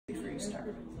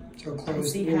start. So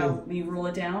close. See how we roll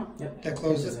it down? Yep. That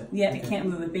closes it. Yeah, it can't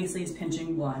move. It basically is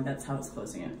pinching blind. That's how it's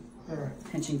closing it. All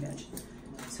right. Pinching veg.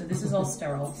 So this is all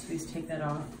sterile. So we just take that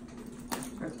off,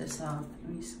 rip this off,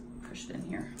 and we just push it in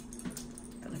here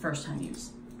for the first time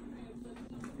use.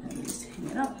 And we just hang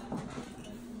it up.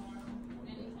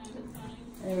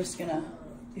 And we're just gonna,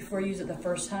 before you use it the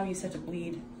first time, you just have to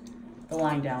bleed the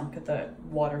line down, get the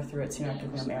water through it so you're not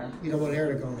giving them air. You don't want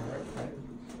air to go in there, right?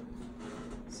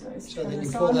 So Then you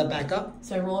pull that back up.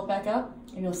 So I roll it back up,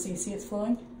 and you'll see it's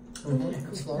flowing. Mm-hmm. It's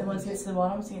And flowing. once it gets to the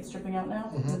bottom, see it's dripping out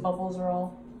now? Mm-hmm. The bubbles are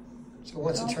all... So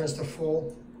once it turns to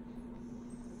full,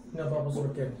 No bubbles are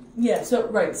good. Yeah, so,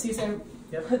 right, so you say,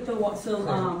 Yep. put the water, so,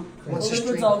 Once the the liquid's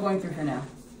stream- all going through here now.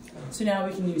 So now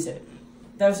we can use it.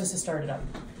 That was just to start it up.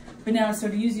 But now, so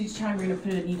to use each time, we're gonna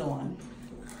put a needle on.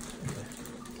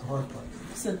 the hard part.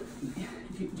 So,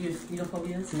 do you have needle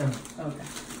phobias? No. Okay,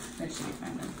 that should be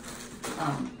fine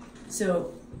then.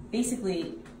 So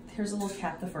basically, here's a little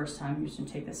cap the first time. You're just gonna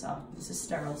take this off. This is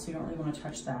sterile, so you don't really want to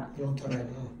touch that. You don't touch it,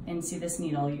 no. And see this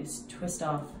needle, you just twist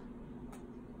off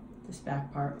this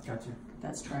back part. Gotcha.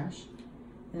 That's trash.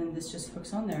 And then this just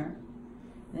hooks on there.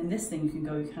 And then this thing you can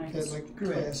go, you kind of Okay, like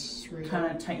screw class 3. it, kind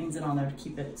of tightens it on there to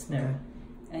keep it there.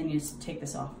 And you just take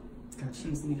this off. Gotcha.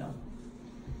 Use the needle.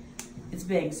 It's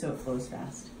big, so it flows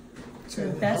fast. So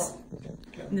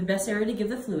The best area to give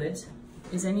the fluids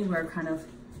is anywhere kind of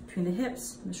between the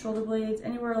hips, the shoulder blades,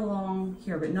 anywhere along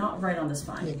here, but not right on the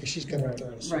spine. Yeah, because she's got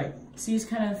arthritis. Right. So you just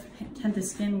kind of tent the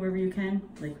skin wherever you can,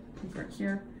 like right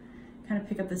here. Kind of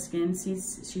pick up the skin. See,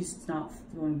 she's not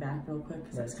going back real quick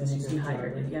because she's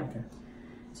dehydrated. Yeah. Okay.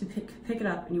 So pick it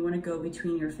up, and you want to go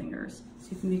between your fingers. So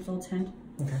you can make a little tent.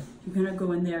 Okay. You kind of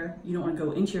go in there. You don't want to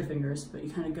go into your fingers, but you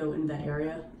kind of go in that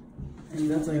area. And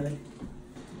That's like really,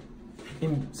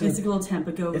 so it's a little tent,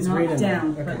 but go it's not right in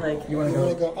down, there. but Okay. like You want You to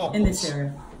want go to go up. in this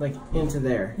area. like into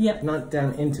there. Yep. Not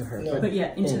down into her. No. But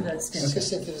yeah, into in. that skin. It's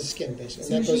just into the skin, basically.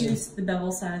 So And that usually goes use the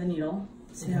bevel side of the needle.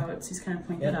 See how it's just kind of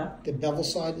point that up. the bevel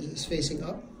side is facing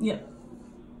up. Yep.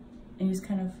 And you just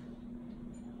kind of,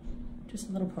 just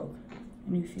a little poke.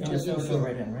 And you feel Just it. It'll go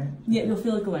right in, right? Yeah, you'll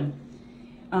feel it go in.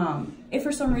 If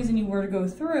for some reason you were to go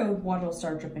through, water will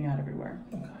start dripping out everywhere.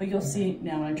 Okay. But you'll see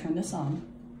now when I turn this on,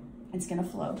 it's gonna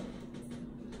flow.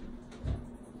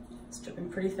 It's dripping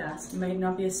pretty fast. It might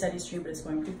not be a steady stream, but it's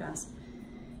going pretty fast.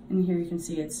 And here you can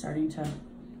see it's starting to,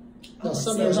 Now,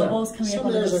 some see areas the are, bubbles coming up some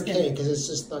under areas the okay skin. because it's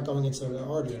just not going into the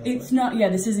artery. It's not, yeah,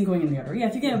 this isn't going in the artery. Yeah,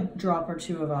 if you get a drop or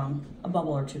two of a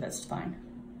bubble or two, that's fine.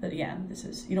 But yeah, this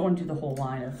is, you don't want to do the whole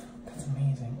line of, That's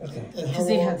amazing. Okay. And how because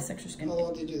they long, have this extra skin. how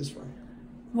long do you do this for?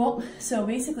 Well, so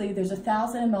basically there's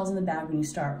 1,000 mLs in the bag when you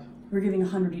start. We're giving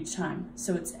 100 each time.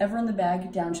 So it's ever in the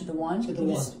bag down to the 1. To the You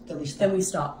 1, just- then we stop. Then we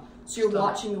stop. So you're Stop.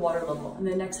 watching the water level. And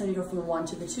then next time you go from the 1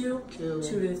 to the 2, 2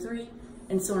 to the 3,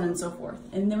 and so on and so forth.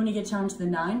 And then when you get down to the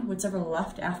 9, whatever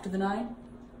left after the 9,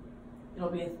 it'll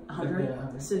be 100. Yeah,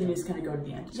 100. So then you just kind of go to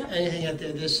the end. So Yep. anything at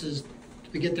there, this is,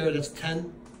 we get there, that's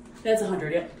 10. That's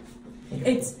 100, yep.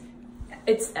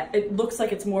 It looks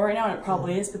like it's more right now, and it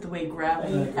probably is, but the way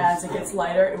gravity, as it gets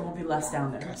lighter, it will be less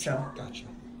down there. So Gotcha.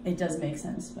 it does make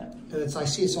sense, but. And it's, I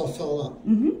see it's all filled up.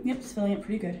 Yep, it's filling it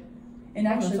pretty good. And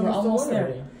actually, so we're it's still almost on there.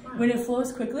 already. When it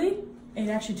flows quickly, it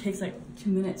actually takes like 2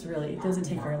 minutes, really. It doesn't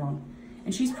take very long.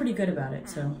 And she's pretty good about it,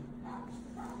 so.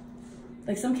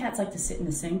 Like some cats like to sit in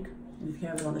the sink. And if you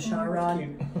have it on the shower rod,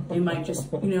 they might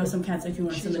just, some cats, if you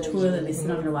want to sit in the toilet and they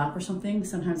sit on your lap or something,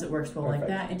 sometimes it works well like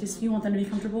that. It just, you want them to be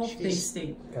comfortable, they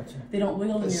stay. Gotcha. They don't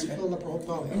wiggle and It's you're filled good. up her whole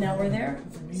belly. And now we're there,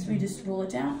 so we just roll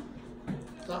it down.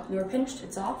 Stop. You're pinched,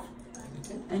 it's off.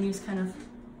 And you just kind of,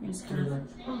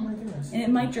 Oh my goodness. and it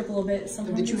might drip a little bit.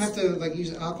 Sometimes Did you have to like use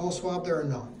an alcohol swab there or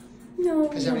no? No.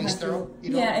 Because you don't everything's have to. sterile? You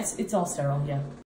don't? Yeah, it's all sterile, yeah.